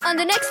on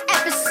the next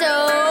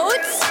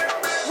episodes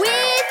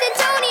with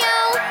Antonio.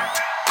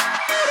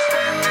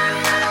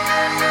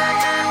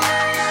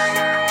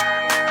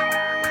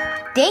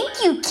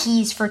 Thank you,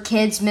 Keys for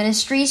Kids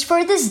Ministries,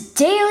 for this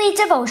daily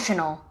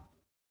devotional.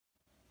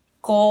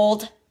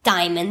 Gold,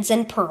 diamonds,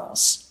 and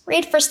pearls.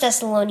 Read 1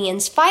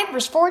 Thessalonians 5,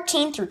 verse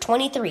 14 through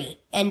 23,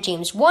 and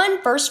James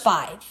 1, verse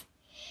 5.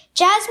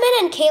 Jasmine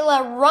and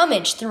Kayla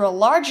rummaged through a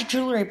large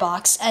jewelry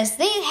box as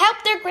they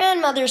helped their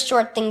grandmother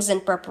sort things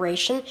in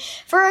preparation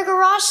for a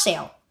garage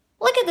sale.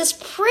 "Look at this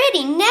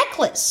pretty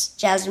necklace,"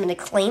 Jasmine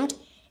exclaimed.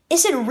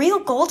 "Is it real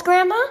gold,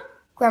 Grandma?"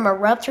 Grandma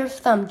rubbed her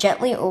thumb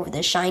gently over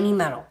the shiny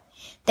metal.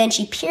 Then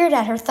she peered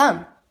at her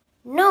thumb.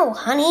 "No,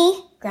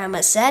 honey,"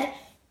 Grandma said.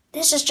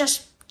 "This is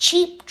just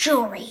cheap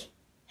jewelry."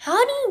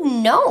 "How do you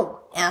know?"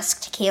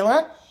 asked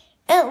Kayla.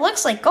 "It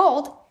looks like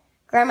gold."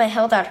 Grandma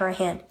held out her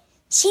hand.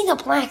 "See the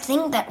black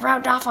thing that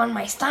rubbed off on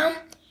my thumb?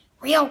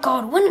 Real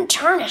gold wouldn't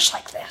tarnish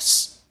like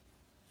this."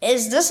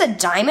 "Is this a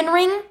diamond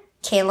ring?"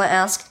 Kayla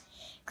asked.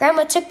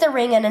 Grandma took the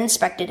ring and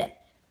inspected it.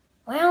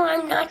 "Well,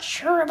 I'm not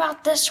sure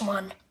about this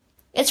one.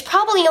 It's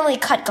probably only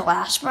cut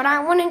glass, but I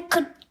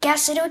could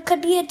guess it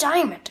could be a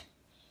diamond."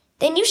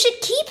 "Then you should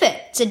keep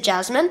it," said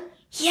Jasmine.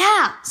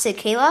 "Yeah," said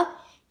Kayla.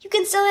 "You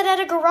can sell it at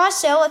a garage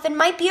sale if it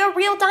might be a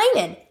real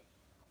diamond."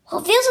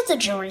 "We'll visit the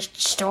jewelry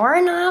store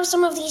and I'll have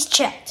some of these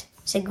checked,"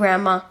 said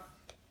Grandma.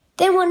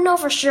 "Then we'll know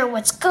for sure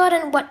what's good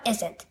and what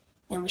isn't.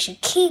 Then we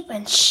should keep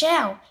and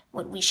sell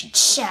what we should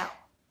sell."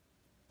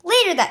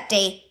 Later that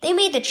day, they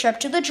made the trip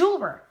to the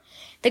jeweler.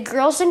 The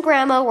girls and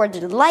Grandma were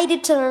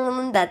delighted to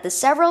learn that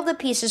several of the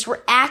pieces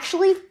were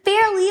actually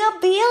fairly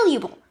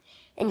valuable,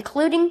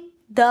 including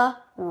the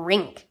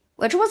ring,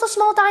 which was a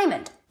small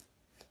diamond.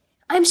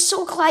 "I'm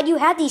so glad you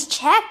had these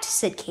checked,"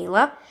 said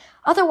Kayla.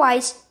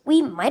 "Otherwise,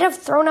 we might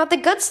have thrown out the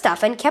good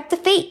stuff and kept the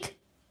fake."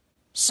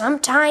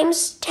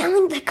 "Sometimes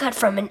telling the good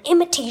from an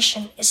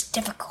imitation is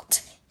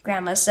difficult,"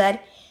 Grandma said.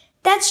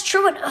 "That's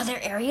true in other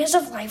areas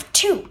of life,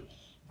 too.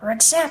 For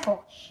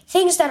example,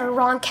 things that are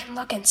wrong can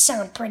look and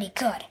sound pretty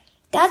good.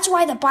 That's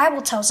why the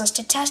Bible tells us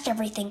to test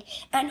everything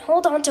and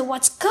hold on to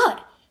what's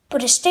good,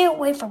 but to stay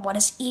away from what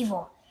is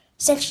evil.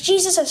 Since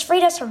Jesus has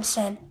freed us from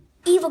sin,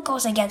 evil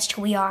goes against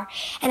who we are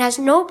and has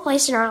no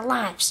place in our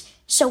lives.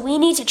 So we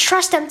need to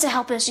trust Him to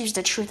help us use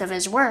the truth of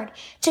His Word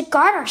to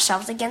guard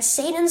ourselves against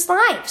Satan's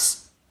lives."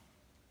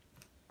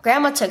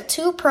 Grandma took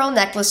 2 pearl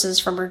necklaces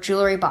from her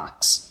jewelry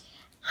box.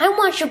 "I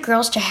want you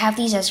girls to have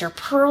these as your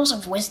pearls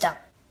of wisdom.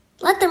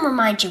 Let them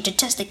remind you to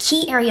test the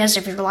key areas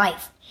of your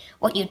life,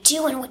 what you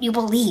do and what you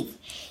believe,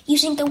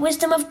 using the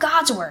wisdom of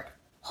God's Word.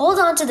 Hold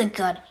on to the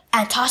good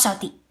and toss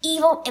out the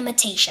evil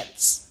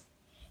imitations."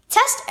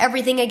 Test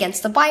everything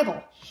against the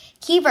Bible.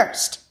 Key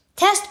verse: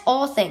 test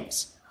all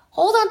things.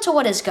 Hold on to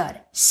what is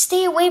good.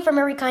 Stay away from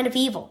every kind of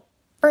evil.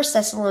 1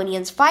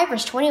 Thessalonians 5,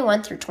 verse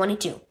 21 through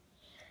 22.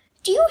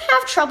 Do you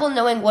have trouble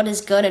knowing what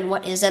is good and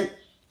what isn't?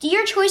 Do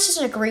your choices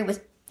agree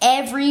with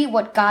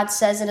what God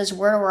says in His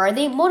Word, or are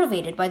they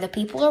motivated by the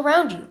people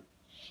around you?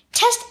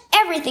 Test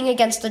everything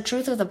against the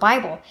truth of the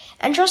Bible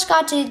and trust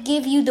God to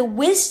give you the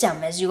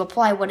wisdom as you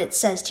apply what it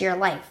says to your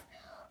life.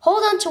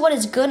 Hold on to what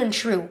is good and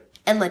true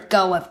and let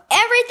go of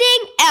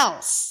everything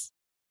else.